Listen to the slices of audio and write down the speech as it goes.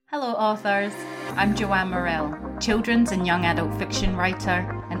Hello authors, I'm Joanne Morell, children's and young adult fiction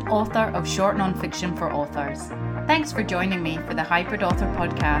writer and author of short non-fiction for authors. Thanks for joining me for the Hybrid Author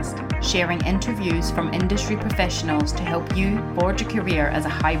podcast, sharing interviews from industry professionals to help you forge a career as a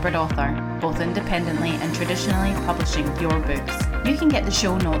hybrid author, both independently and traditionally publishing your books. You can get the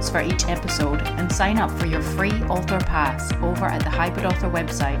show notes for each episode and sign up for your free author pass over at the Hybrid Author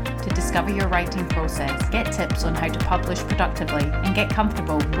website to discover your writing process, get tips on how to publish productively, and get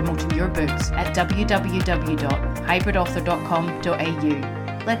comfortable promoting your books at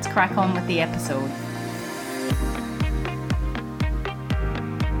www.hybridauthor.com.au. Let's crack on with the episode.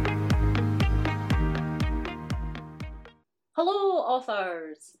 Hello,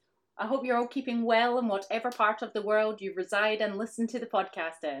 authors! I hope you're all keeping well in whatever part of the world you reside and listen to the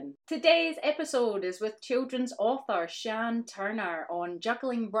podcast in. Today's episode is with children's author Shan Turner on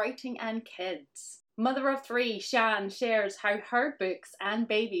juggling writing and kids. Mother of three, Shan shares how her books and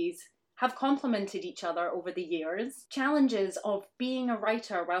babies have complemented each other over the years, challenges of being a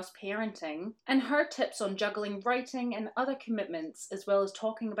writer whilst parenting, and her tips on juggling writing and other commitments, as well as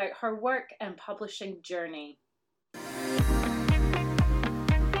talking about her work and publishing journey.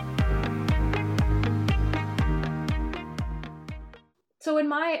 So in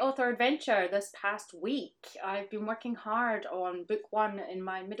my author adventure this past week, I've been working hard on book one in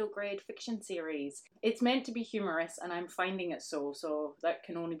my middle grade fiction series. It's meant to be humorous and I'm finding it so that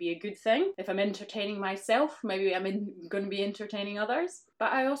can only be a good thing. If I'm entertaining myself, maybe I'm going to be entertaining others.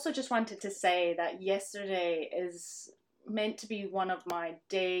 But I also just wanted to say that yesterday is meant to be one of my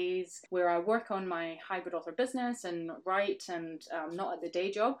days where I work on my hybrid author business and write and not at the day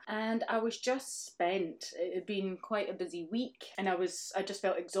job, and I was just spent. It had been quite a busy week and I just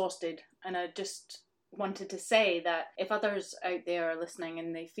felt exhausted, and I just wanted to say that if others out there are listening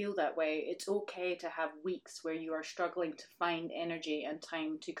and they feel that way, it's okay to have weeks where you are struggling to find energy and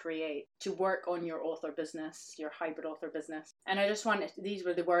time to create, to work on your author business, your hybrid author business. And I just wanted, these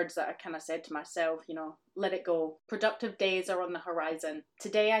were the words that I kind of said to myself, let it go. Productive days are on the horizon.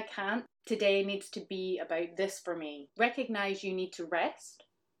 Today I can't. Today needs to be about this for me. Recognize you need to rest.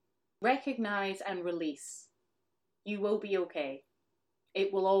 Recognize and release. You will be okay.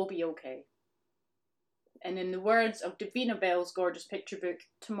 It will all be okay. And in the words of Davina Bell's gorgeous picture book,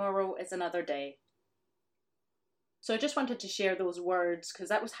 tomorrow is another day. So I just wanted to share those words because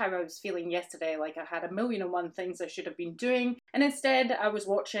that was how I was feeling yesterday. Like I had 1,000,001 things I should have been doing. And instead I was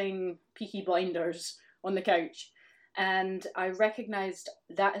watching Peaky Blinders on the couch. And I recognised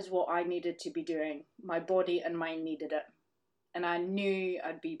that is what I needed to be doing. My body and mind needed it. And I knew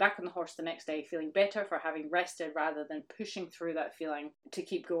I'd be back on the horse the next day feeling better for having rested rather than pushing through that feeling to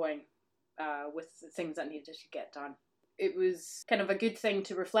keep going. With the things that needed to get done. It was kind of a good thing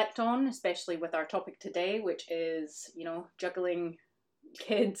to reflect on, especially with our topic today, which is, juggling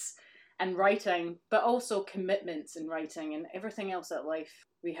kids and writing, but also commitments in writing and everything else that life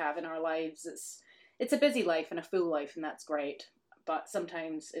we have in our lives. It's a busy life and a full life, and that's great. But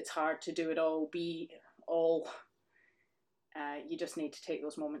sometimes it's hard to do it all, be all. You just need to take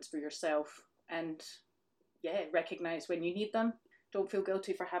those moments for yourself and, recognize when you need them. Don't feel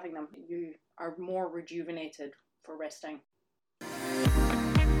guilty for having them. You are more rejuvenated for resting.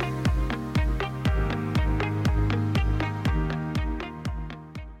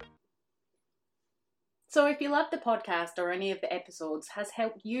 So if you love the podcast or any of the episodes has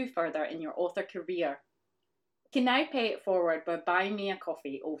helped you further in your author career, you can now pay it forward by buying me a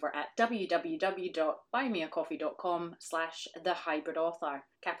coffee over at www.buymeacoffee.com/thehybridauthor.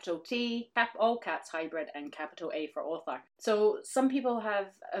 Capital T, all caps hybrid, and capital A for author. So some people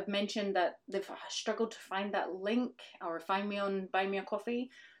have mentioned that they've struggled to find that link or find me on Buy Me a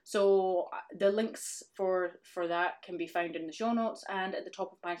Coffee. So the links for that can be found in the show notes and at the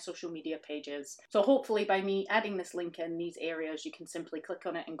top of my social media pages. So hopefully by me adding this link in these areas, you can simply click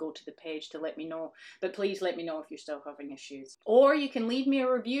on it and go to the page to let me know. But please let me know if you're still having issues. Or you can leave me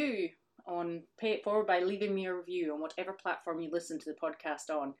a review on Pay It Forward by leaving me a review on whatever platform you listen to the podcast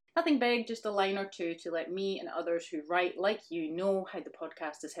on. Nothing big, just a line or two to let me and others who write like you know how the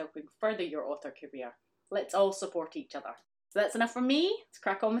podcast is helping further your author career. Let's all support each other. So that's enough from me. Let's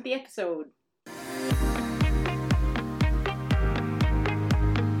crack on with the episode.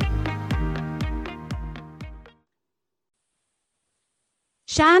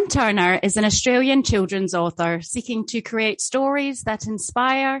 Shan Turner is an Australian children's author seeking to create stories that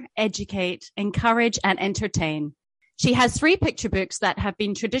inspire, educate, encourage, and entertain. She has 3 picture books that have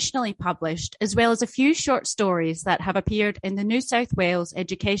been traditionally published, as well as a few short stories that have appeared in the New South Wales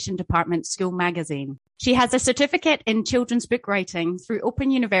Education Department School magazine. She has a certificate in children's book writing through Open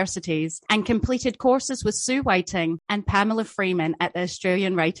Universities and completed courses with Sue Whiting and Pamela Freeman at the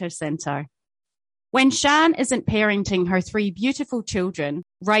Australian Writers' Centre. When Shan isn't parenting her 3 beautiful children,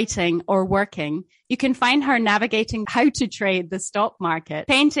 writing or working, you can find her navigating how to trade the stock market,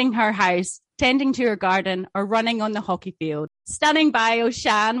 painting her house, tending to her garden, or running on the hockey field. Stunning bio,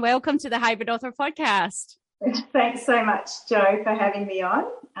 Shan. Welcome to the Hybrid Author Podcast. Thanks so much, Jo, for having me on.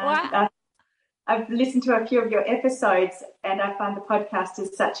 Wow. I've listened to a few of your episodes and I find the podcast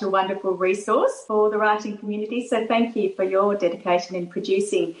is such a wonderful resource for the writing community. So thank you for your dedication in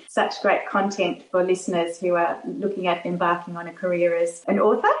producing such great content for listeners who are looking at embarking on a career as an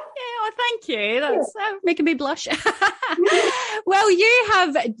author. Yeah, well, thank you. That's making me blush. Well,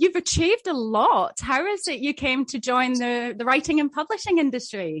 you've achieved a lot. How is it you came to join the writing and publishing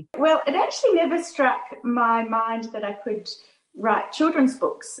industry? Well, it actually never struck my mind that I could write children's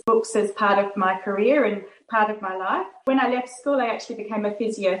books as part of my career and part of my life. When I left school, I actually became a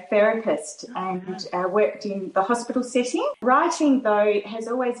physiotherapist and worked in the hospital setting. Writing, though, has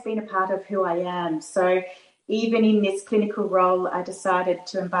always been a part of who I am. So even in this clinical role, I decided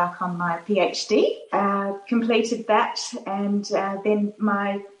to embark on my PhD, completed that, and then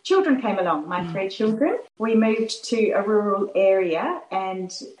my children came along, my 3 children. We moved to a rural area,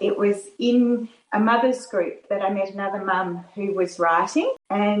 and it was in a mother's group that I met another mum who was writing,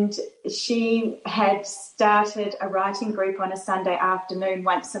 and she had started a writing group on a Sunday afternoon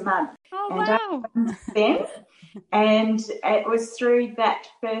once a month. Oh, and wow. I went then, and it was through that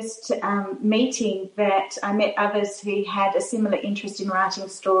first meeting that I met others who had a similar interest in writing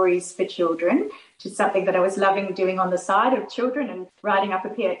stories for children, which is something that I was loving doing on the side of children and writing up a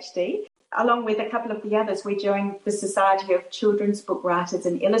PhD. Along with a couple of the others, we joined the Society of Children's Book Writers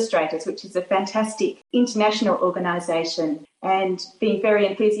and Illustrators, which is a fantastic international organisation. And being very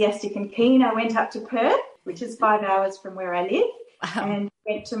enthusiastic and keen, I went up to Perth, which is 5 hours from where I live, and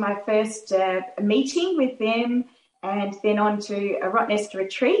went to my first meeting with them, and then on to a Rottnest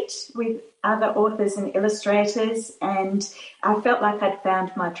retreat with other authors and illustrators. And I felt like I'd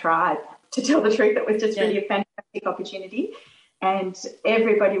found my tribe. To tell the truth, it was just really a fantastic opportunity. And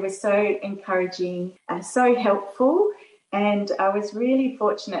everybody was so encouraging, so helpful. And I was really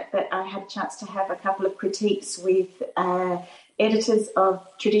fortunate that I had a chance to have a couple of critiques with editors of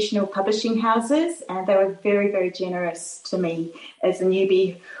traditional publishing houses, and they were very, very generous to me as a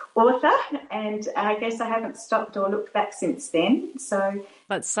newbie author. And I guess I haven't stopped or looked back since then. So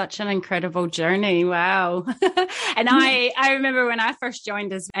that's such an incredible journey. Wow. And I remember when I first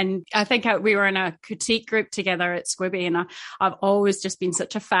joined us, and I think we were in a critique group together at Squibby, and I've always just been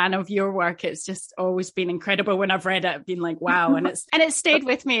such a fan of your work. It's just always been incredible when I've read it, been like, wow. And it's stayed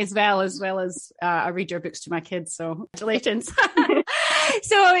with me as well as I read your books to my kids. So congratulations.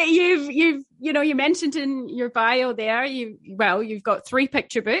 So you mentioned in your bio there, you've got 3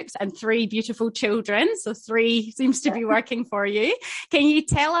 picture books and 3 beautiful children. So 3 seems to be working for you. Can you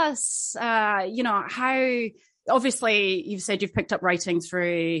tell us, how, obviously you've said you've picked up writing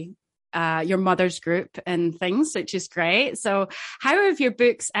through your mother's group and things, which is great. So how have your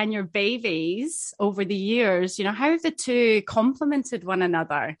books and your babies over the years, how have the 2 complemented one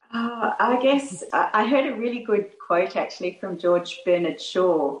another? I guess I heard a really good quote actually from George Bernard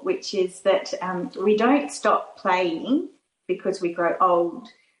Shaw, which is that we don't stop playing because we grow old.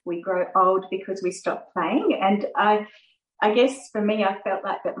 We grow old because we stop playing. And I guess for me, I felt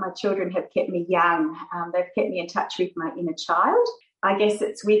like that my children have kept me young. They've kept me in touch with my inner child. I guess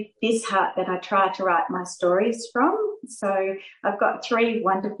it's with this heart that I try to write my stories from. So I've got 3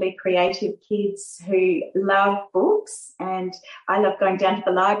 wonderfully creative kids who love books, and I love going down to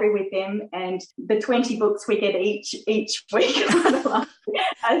the library with them, and the 20 books we get each week are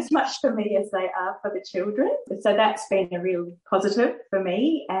as much for me as they are for the children. So that's been a real positive for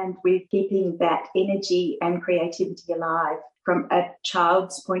me, and we're keeping that energy and creativity alive from a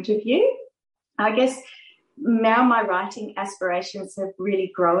child's point of view. I guess now my writing aspirations have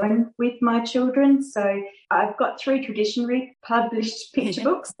really grown with my children. So I've got 3 traditionally published picture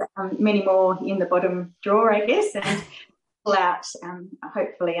books, many more in the bottom drawer, I guess, and pull out,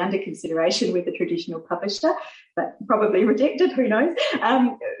 hopefully under consideration with a traditional publisher, but probably rejected, who knows.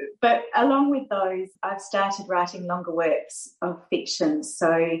 But along with those, I've started writing longer works of fiction.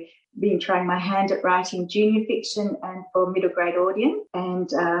 So been trying my hand at writing junior fiction and for middle grade audience, and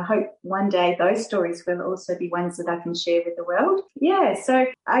hope one day those stories will also be ones that I can share with the world. Yeah, so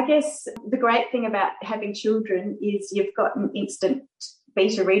I guess the great thing about having children is you've got an instant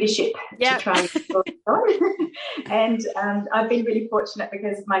beta readership Yep. to try on. And I've been really fortunate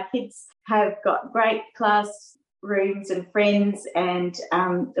because my kids have got great class rooms and friends, and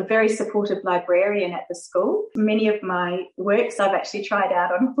a very supportive librarian at the school. Many of my works I've actually tried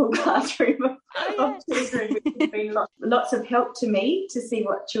out on a full classroom of children, which has been lots of help to me to see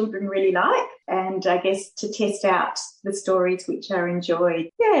what children really like, and I guess to test out the stories which are enjoyed.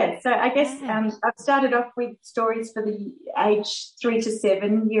 Yeah, so I guess I've started off with stories for the age 3 to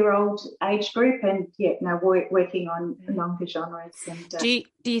 7 year old age group, and now working on longer genres. And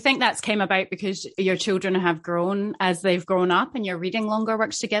do you think that's came about because your children have grown as they've grown up and you're reading longer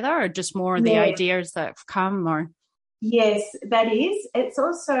works together, or just more the ideas that have come? Or yes, that is. It's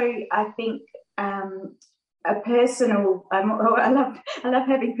also, I think, a personal. I love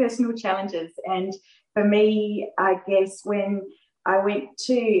having personal challenges, and for me, I guess when I went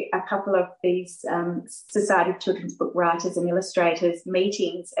to a couple of these Society of Children's Book Writers and Illustrators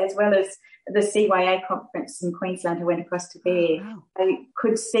meetings, as well as the CYA conference in Queensland, I went across to there. Wow. I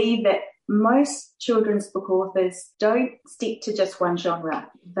could see that most children's book authors don't stick to just one genre.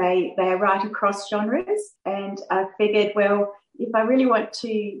 They write across genres, and I figured, well, if I really want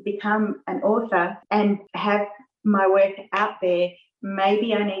to become an author and have my work out there,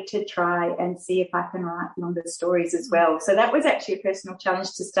 maybe I need to try and see if I can write longer stories as well. So that was actually a personal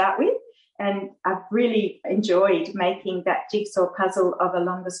challenge to start with. And I've really enjoyed making that jigsaw puzzle of a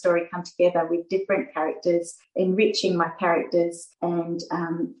longer story come together with different characters, enriching my characters, and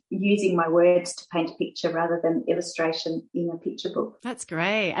using my words to paint a picture rather than illustration in a picture book. That's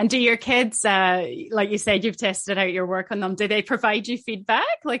great. And do your kids, like you said, you've tested out your work on them, do they provide you feedback?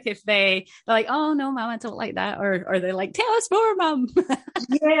 Like if they're like, oh no, Mum, I don't like that, or they're like, tell us more, Mum.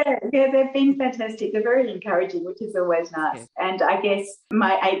 Yeah, they've been fantastic. They're very encouraging, which is always nice. Yeah. And I guess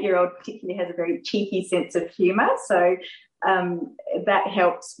my 8-year-old particularly has a very cheeky sense of humour, so that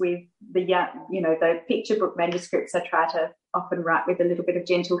helps with the the picture book manuscripts. I try to often write with a little bit of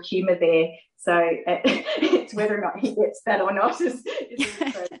gentle humour there, so it's whether or not he gets that or not is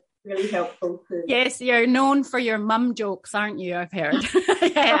also really helpful too. Yes, you're known for your mum jokes, aren't you? I've heard.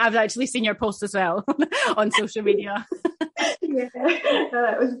 Yeah, I've actually seen your post as well on social media. Yeah,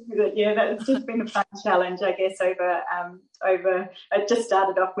 that was good. Yeah, that's just been a fun challenge, I guess, over I just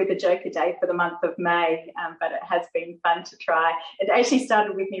started off with a joke a day for the month of May, but it has been fun to try. It actually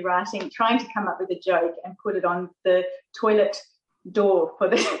started with me trying to come up with a joke and put it on the toilet door for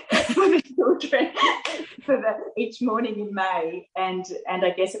the children each morning in May, and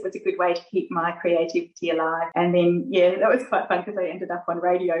I guess it was a good way to keep my creativity alive. And then that was quite fun because I ended up on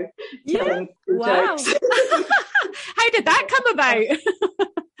radio telling jokes. How did that come about?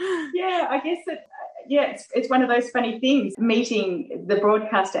 Yeah, I guess it's one of those funny things. Meeting the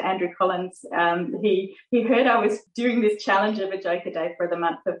broadcaster Andrew Collins, he heard I was doing this challenge of a joke a day for the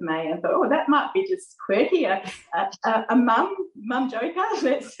month of May, and thought, oh, that might be just quirky, a mum joker.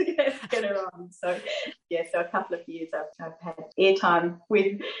 Let's get her on. So a couple of years I've had airtime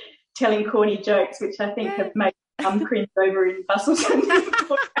with telling corny jokes, which I think have made mum cringe over in Brussels.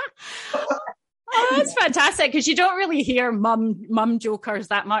 Oh, that's fantastic, because you don't really hear mum jokers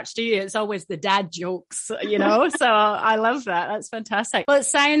that much, do you? It's always the dad jokes, so I love that. That's fantastic. Well, it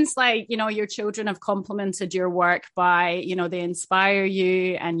sounds like, your children have complemented your work by, they inspire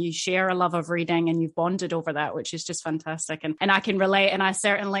you and you share a love of reading and you've bonded over that, which is just fantastic. And I can relate, and I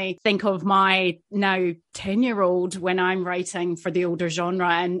certainly think of my now 10-year-old when I'm writing for the older genre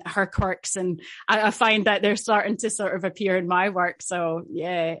and her quirks, and I find that they're starting to sort of appear in my work. So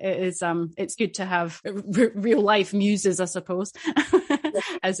yeah, it is, it's good to have real life muses, I suppose,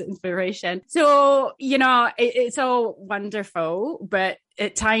 as inspiration. So, it's all wonderful, but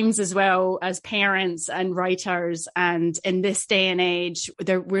at times as well, as parents and writers, and in this day and age,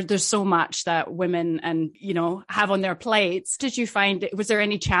 there's so much that women have on their plates. Did you find, was there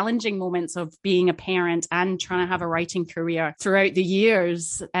any challenging moments of being a parent and trying to have a writing career throughout the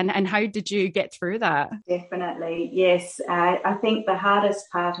years? And how did you get through that? Definitely, yes. I think the hardest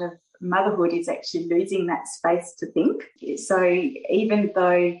part of motherhood is actually losing that space to think. So even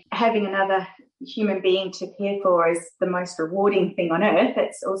though having another human being to care for is the most rewarding thing on earth,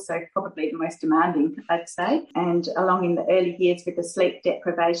 it's also probably the most demanding, I'd say. And along in the early years with the sleep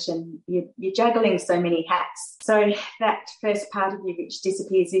deprivation, you're juggling so many hats. So that first part of you which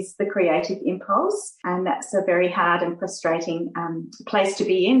disappears is the creative impulse, and that's a very hard and frustrating place to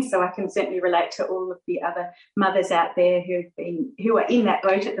be in. So I can certainly relate to all of the other mothers out there who are in that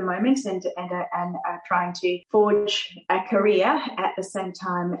boat at the moment and are trying to forge a career at the same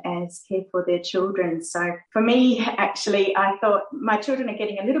time as care for their children. So for me, actually, I thought my children are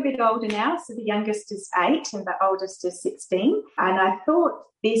getting a little bit older now. So the youngest is 8 and the oldest is 16. And I thought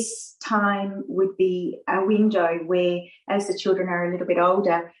this time would be a window where, as the children are a little bit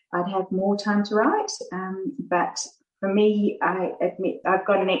older, I'd have more time to write. But for me, I admit I've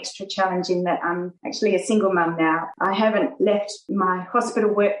got an extra challenge in that I'm actually a single mum now. I haven't left my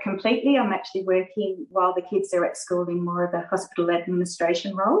hospital work completely. I'm actually working while the kids are at school in more of a hospital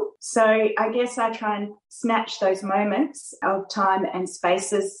administration role. So I guess I try and snatch those moments of time and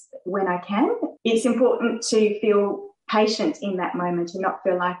spaces when I can. It's important to feel patient in that moment and not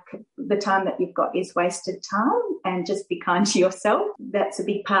feel like the time that you've got is wasted time, and just be kind to yourself. That's a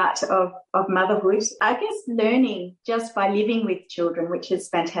big part of motherhood. I guess learning just by living with children, which is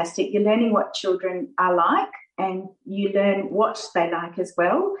fantastic. You're learning what children are like and you learn what they like as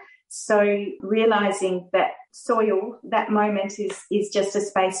well. So realising that soil, that moment is just a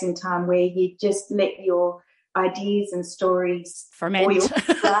space in time where you just let your ideas and stories ferment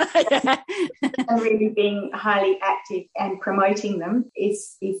and really being highly active and promoting them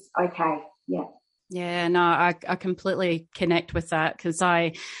is okay. Yeah. Yeah, no, I completely connect with that, because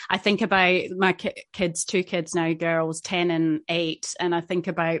I think about my kids, 2 kids now, girls, 10 and 8, and I think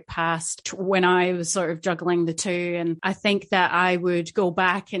about past when I was sort of juggling the 2, and I think that I would go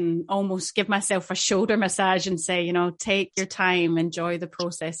back and almost give myself a shoulder massage and say, you know, take your time, enjoy the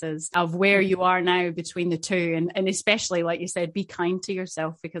processes of where you are now between the 2, and especially, like you said, be kind to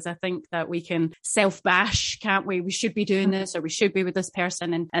yourself, because I think that we can self-bash, can't we? We should be doing this, or we should be with this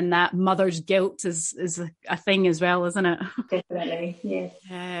person, and that mother's guilt is a thing as well, isn't it? Definitely,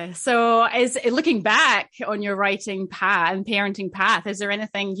 yes. So looking back on your writing path and parenting path, is there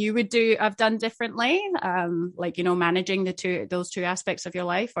anything you would have done differently? Like, you know, managing those two aspects of your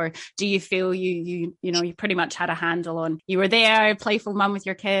life, or do you feel you pretty much had a handle on, you were there, playful mum with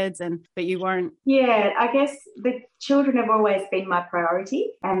your kids, but you weren't? Yeah, I guess the children have always been my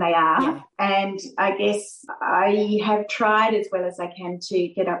priority, and they are. Yeah. And I guess I have tried as well as I can to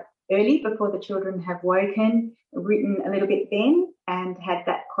get up early before the children have woken, written a little bit then, and had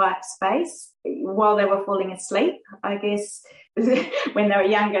that quiet space while they were falling asleep. I guess when they were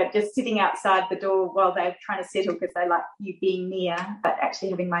younger, just sitting outside the door while they're trying to settle because they like you being near, but actually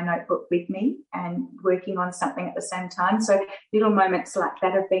having my notebook with me and working on something at the same time. So little moments like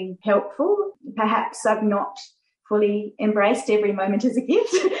that have been helpful. Perhaps I've not fully embraced every moment as a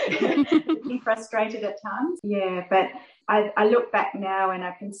gift, being frustrated at times. Yeah, but I look back now and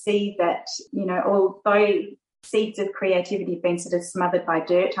I can see that, you know, although seeds of creativity have been sort of smothered by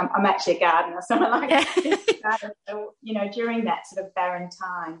dirt, I'm actually a gardener, so I'm like, so, you know, during that sort of barren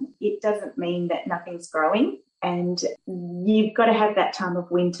time, it doesn't mean that nothing's growing. And you've got to have that time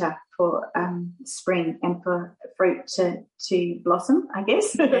of winter for spring and for fruit to blossom, I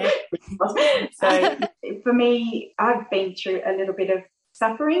guess. So for me, I've been through a little bit of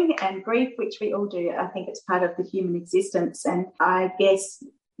suffering and grief, which we all do. I think it's part of the human existence. And I guess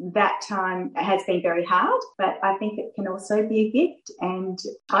that time has been very hard, but I think it can also be a gift. And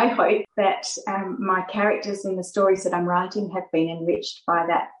I hope that my characters in the stories that I'm writing have been enriched by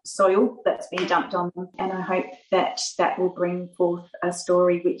that soil that's been dumped on them. And I hope that that will bring forth a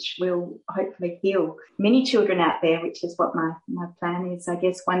story which will hopefully heal many children out there, which is what my plan is, I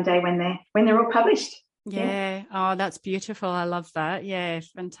guess, one day when they're all published. Yeah. Oh, that's beautiful. I love that. Yeah,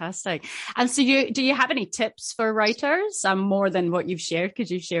 fantastic. And so do you have any tips for writers, more than what you've shared,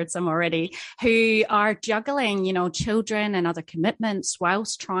 because you've shared some already, who are juggling, you know, children and other commitments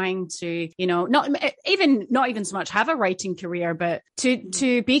whilst trying to, you know, not even so much have a writing career, but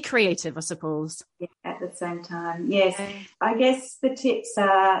to be creative, I suppose. Yeah, at the same time. Yes. I guess the tips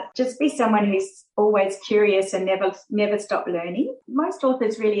are just be someone who's always curious and never stop learning. Most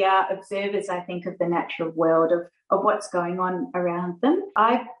authors really are observers, I think, of the natural world, of what's going on around them.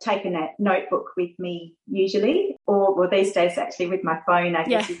 I've taken a notebook with me usually, or these days actually with my phone. I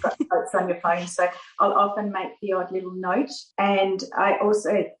guess you've got notes on your phone, so I'll often make the odd little note. And I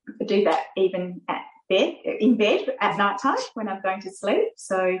also do that even in bed at night time when I'm going to sleep.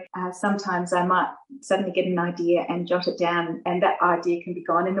 So sometimes I might suddenly get an idea and jot it down, and that idea can be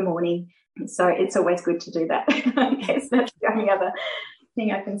gone in the morning. So it's always good to do that. I guess that's the only other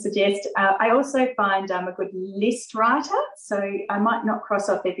thing I can suggest. I also find I'm a good list writer, so I might not cross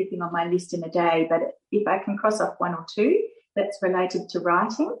off everything on my list in a day, but if I can cross off 1 or 2 that's related to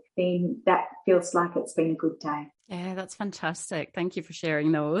writing, then that feels like it's been a good day. Yeah, that's fantastic. Thank you for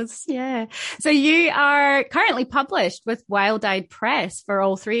sharing those. Yeah. So you are currently published with Wild Eyed Press for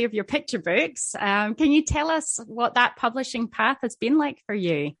all 3 of your picture books. Can you tell us what that publishing path has been like for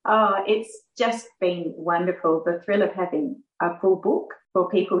you? Oh, it's just been wonderful. The thrill of having a full book for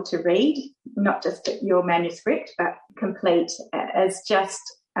people to read, not just your manuscript, but complete, is just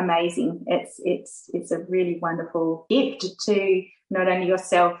amazing. It's a really wonderful gift to not only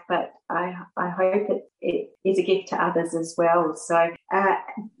yourself, but I hope it is a gift to others as well. So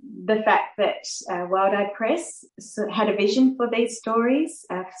the fact that Wild Eyed Press had a vision for these stories,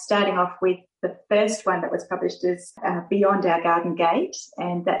 starting off with the first one that was published is Beyond Our Garden Gate,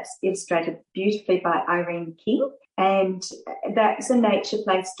 and that's illustrated beautifully by Irene King. And that's a nature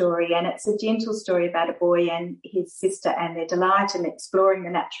play story, and it's a gentle story about a boy and his sister and their delight in exploring the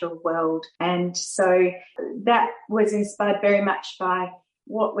natural world. And so that was inspired very much by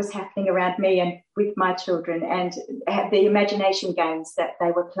what was happening around me and with my children, and the imagination games that they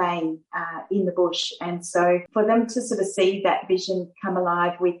were playing in the bush. And so for them to sort of see that vision come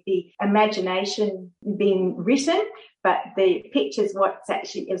alive with the imagination being written, but the pictures, what's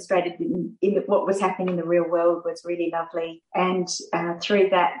actually illustrated in what was happening in the real world, was really lovely. And through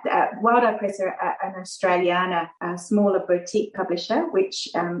that, Wild Eyed Press are an Australiana, a smaller boutique publisher, which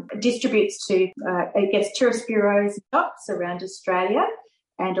distributes to, tourist bureaus and shops around Australia,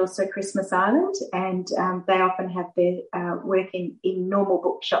 and also Christmas Island, and they often have their work in normal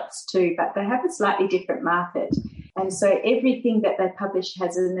bookshops too, but they have a slightly different market. And so everything that they publish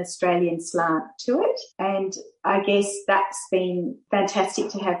has an Australian slant to it. And I guess that's been fantastic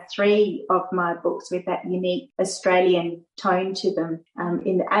to have 3 of my books with that unique Australian tone to them,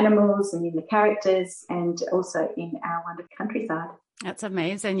 in the animals and in the characters, and also in our wonderful countryside. That's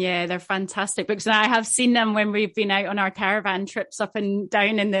amazing. Yeah, they're fantastic books. And I have seen them when we've been out on our caravan trips up and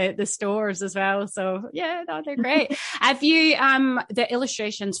down in the stores as well. So yeah, no, they're great. Have you, the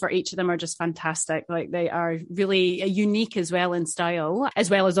illustrations for each of them are just fantastic. Like, they are really unique as well in style,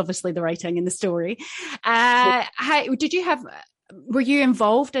 as well as obviously the writing and the story. Were you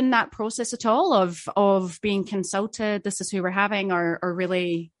involved in that process at all of being consulted? This is who we're having, or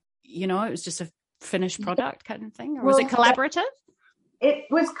really, it was just a finished product kind of thing? Or was it collaborative? It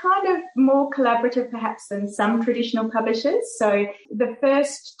was kind of more collaborative perhaps than some traditional publishers. So the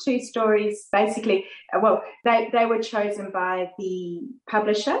first 2 stories basically, they were chosen by the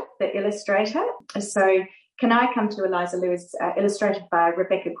publisher, the illustrator. So Can I Come to Eliza Lewis, illustrated by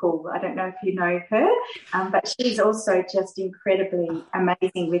Rebecca Cool. I don't know if you know her, but she's also just incredibly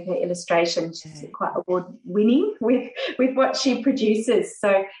amazing with her illustrations. She's quite award-winning with what she produces.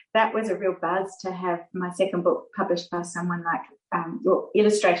 So that was a real buzz to have my second book published by someone like,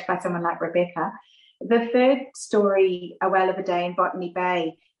 illustrated by someone like Rebecca. The third story, A Whale of a Day in Botany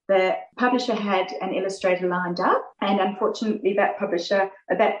Bay, the publisher had an illustrator lined up, and unfortunately that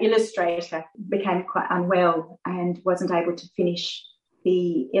illustrator became quite unwell and wasn't able to finish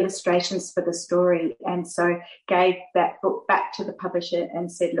the illustrations for the story, and so gave that book back to the publisher and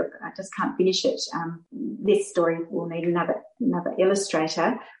said, look, I just can't finish it. This story will need another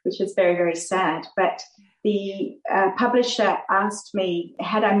illustrator, which was very, very sad. But the publisher asked me,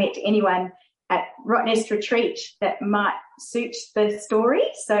 had I met anyone at Rottnest Retreat that might suit the story.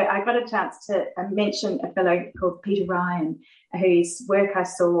 So I got a chance to mention a fellow called Peter Ryan, whose work I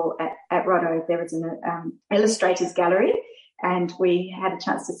saw at Rotto. There was an illustrators gallery, and we had a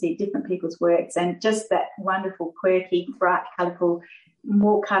chance to see different people's works, and just that wonderful, quirky, bright, colourful,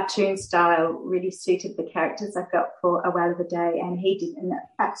 more cartoon style really suited the characters, I felt, for A Whale of a Day, and he did an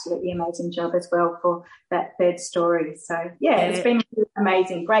absolutely amazing job as well for that third story. So it's been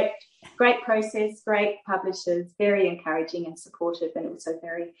amazing. Great process, great publishers, very encouraging and supportive, and also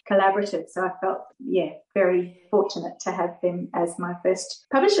very collaborative. So I felt, very fortunate to have them as my first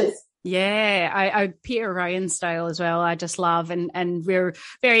publishers. Yeah, I Peter Ryan's style as well, I just love, and we're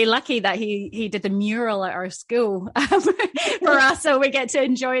very lucky that he did the mural at our school for us, so we get to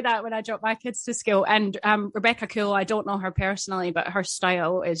enjoy that when I drop my kids to school. And Rebecca Cool, I don't know her personally, but her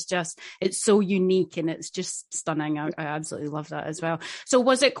style is it's so unique and it's just stunning. I absolutely love that as well. So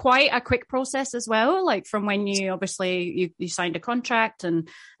was it quite a quick process as well, like from when you obviously you signed a contract and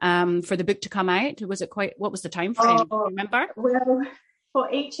for the book to come out? What was the time frame? Do you remember? Well, for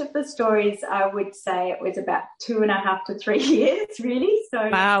each of the stories, I would say it was about 2.5 to 3 years, really. So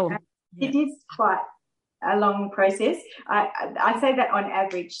wow. It is quite a long process. I say that on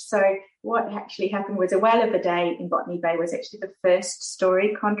average. So what actually happened was A Whale of a Day in Botany Bay was actually the first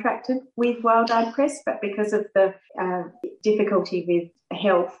story contracted with Wild Eyed Press, but because of the difficulty with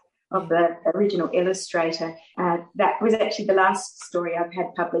health of the original illustrator, that was actually the last story I've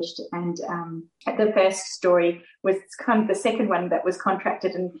had published, and the first story was kind of the second one that was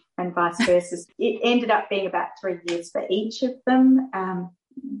contracted, and vice versa. It ended up being about 3 years for each of them,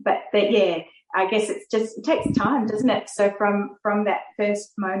 I guess it takes time, doesn't it? So from that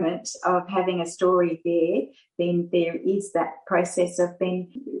first moment of having a story there, then there is that process of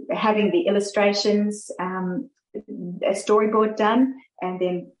then having the illustrations, a storyboard done, and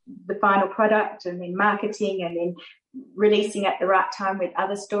then the final product, and then marketing, and then releasing at the right time with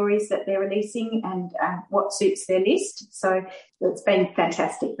other stories that they're releasing, and what suits their list. So it's been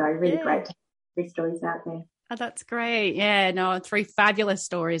fantastic, though. Really great to have these stories out there. Oh, that's great. Yeah, no, 3 fabulous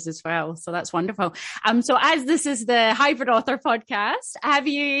stories as well. So that's wonderful. So as this is the Hybrid Author podcast, have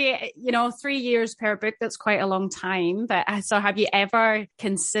you 3 years per book, that's quite a long time. But so have you ever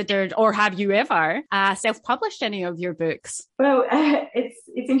considered, or have you ever self-published any of your books? Well,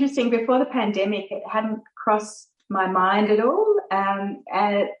 it's interesting. Before the pandemic, it hadn't crossed my mind at all.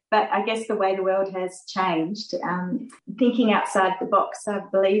 But I guess the way the world has changed, thinking outside the box, I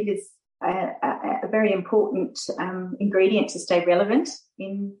believe, is a very important ingredient to stay relevant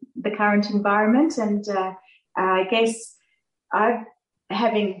in the current environment. And I guess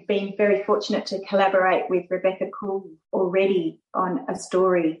having been very fortunate to collaborate with Rebecca Cool already on a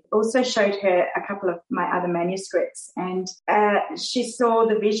story, also showed her a couple of my other manuscripts, and she saw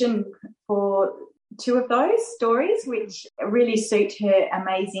the vision for 2 of those stories, which really suit her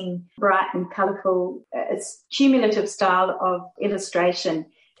amazing, bright and colourful, cumulative style of illustration.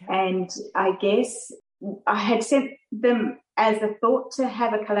 And I guess I had sent them as a thought to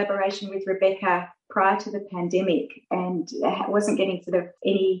have a collaboration with Rebecca prior to the pandemic, and wasn't getting sort of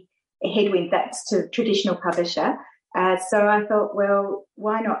any headwind. That's to traditional publisher. So I thought, well,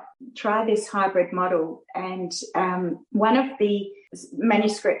 why not try this hybrid model? And one of the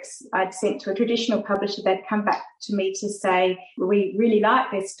manuscripts I'd sent to a traditional publisher, they'd come back to me to say, we really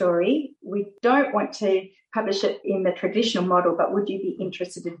like this story. We don't want to publish it in the traditional model, but would you be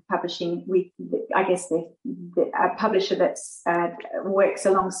interested in publishing with, I guess, a publisher that works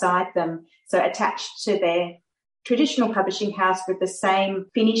alongside them, so attached to their traditional publishing house with the same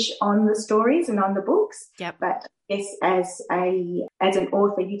finish on the stories and on the books. Yep. But I guess as an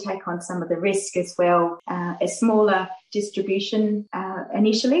author, you take on some of the risk as well. A smaller distribution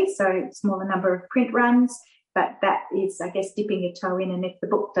initially, so smaller number of print runs. But that is, I guess, dipping your toe in, and if the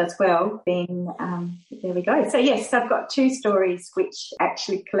book does well, then there we go. So, yes, I've got 2 stories which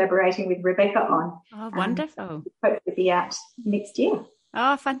actually collaborating with Rebecca on. Oh, wonderful. Hopefully be out next year.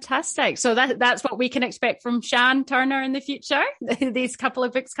 Oh, fantastic. So that's what we can expect from Sian Turner in the future, these couple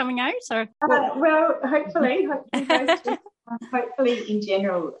of books coming out? Or well, hopefully those 2, hopefully in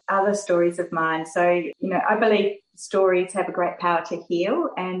general, other stories of mine. So, I believe stories have a great power to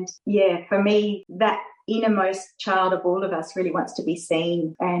heal. And, for me, that innermost child of all of us really wants to be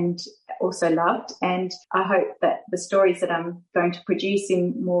seen and also loved. And I hope that the stories that I'm going to produce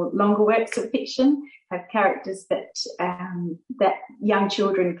in more longer works of fiction have characters that young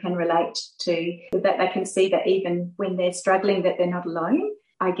children can relate to, that they can see that even when they're struggling, that they're not alone.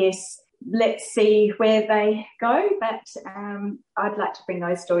 I guess let's see where they go, but I'd like to bring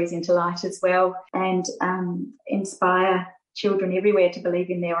those stories into light as well, and inspire children everywhere to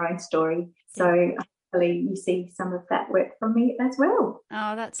believe in their own story. So hopefully you see some of that work from me as well.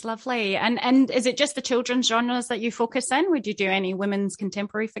 Oh, that's lovely. And is it just the children's genres that you focus in? Would you do any women's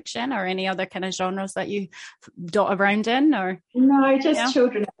contemporary fiction or any other kind of genres that you dot around in? Or no, just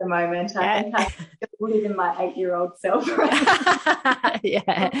children at the moment. Yeah. I think I live in my 8-year-old self.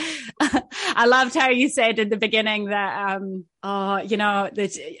 Yeah. I loved how you said in the beginning that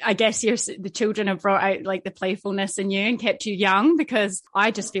I guess the children have brought out like the playfulness in you and kept you young, because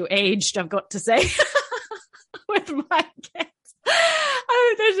I just feel aged, I've got to say, with my kids.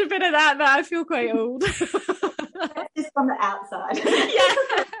 Oh, there's a bit of that, but I feel quite old. That's just from the outside.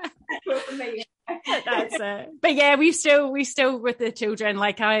 Yeah. For me. That's it. But yeah, we still with the children,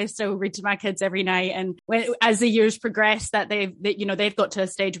 like I still read to my kids every night, and as the years progress, that they've got to a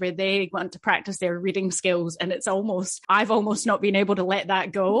stage where they want to practice their reading skills, and I've almost not been able to let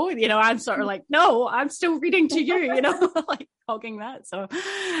that go. I'm sort of like, no, I'm still reading to you, like hogging that. So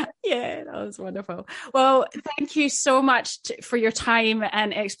yeah, that was wonderful. Well, thank you so much for your time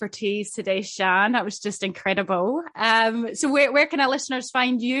and expertise today, Sian. That was just incredible. So where can our listeners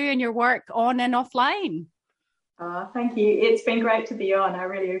find you and your work on and offline? Oh, thank you. It's been great to be on. I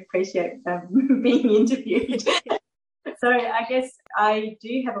really appreciate being interviewed. So I guess I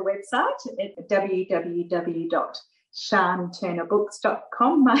do have a website at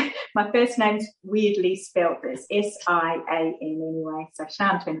www.sianturnerbooks.com. My first name's weirdly spelled as SIAN anyway, so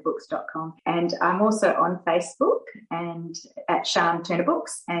sianturnerbooks.com. And I'm also on Facebook and at Sian Turner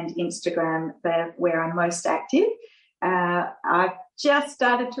Books, and Instagram, where I'm most active. I've just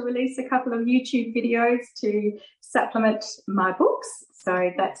started to release a couple of YouTube videos to supplement my books.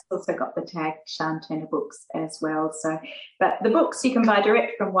 So that's also got the tag Sian Turner Books as well. So, but the books you can buy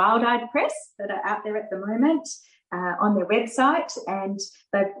direct from Wild Eyed Press that are out there at the moment on their website, and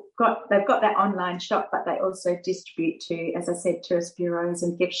they've got that online shop, but they also distribute to, as I said, tourist bureaus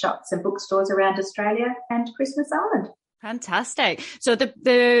and gift shops and bookstores around Australia and Christmas Island. Fantastic. So the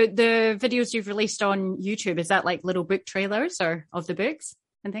videos you've released on YouTube, is that like little book trailers or of the books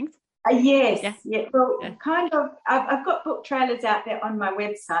and things? Yes. Yeah. Well, kind of. I've got book trailers out there on my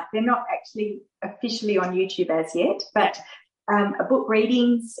website. They're not actually officially on YouTube as yet, but book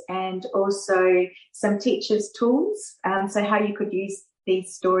readings and also some teachers' tools. So how you could use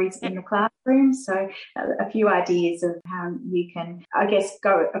these stories in the classroom. So a few ideas of how you can, I guess,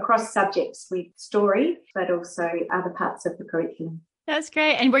 go across subjects with story, but also other parts of the curriculum. That's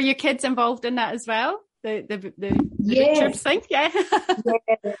great. And were your kids involved in that as well? The yes. trips thing? Yeah.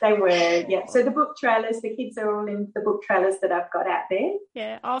 Yes, they were. Yeah. So the book trailers, the kids are all in the book trailers that I've got out there.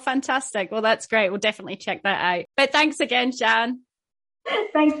 Yeah. Oh, fantastic. Well, that's great. We'll definitely check that out. But thanks again, Sian.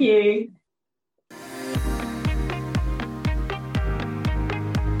 Thank you.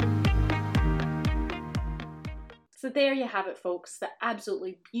 So there you have it, folks, the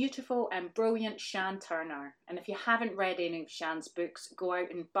absolutely beautiful and brilliant Sian Turner. And if you haven't read any of Sian's books, go out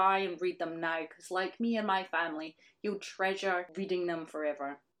and buy and read them now, because like me and my family, you'll treasure reading them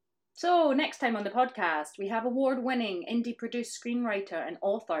forever. So next time on the podcast, we have award-winning indie-produced screenwriter and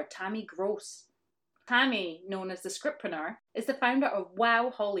author Tammy Gross. Tammy, known as the Scriptpreneur, is the founder of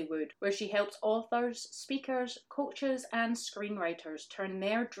Wow Hollywood, where she helps authors, speakers, coaches and screenwriters turn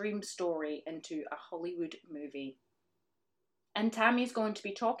their dream story into a Hollywood movie. And Tammy's going to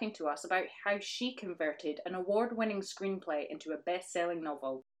be talking to us about how she converted an award-winning screenplay into a best-selling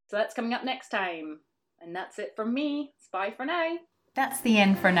novel. So that's coming up next time. And that's it from me. Bye for now. That's the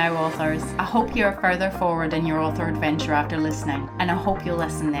end for now, authors. I hope you're further forward in your author adventure after listening, and I hope you'll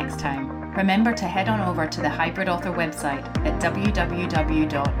listen next time. Remember to head on over to the Hybrid Author website at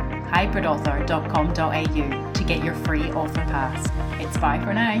www.hybridauthor.com.au to get your free author pass. It's bye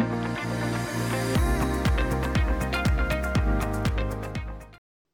for now.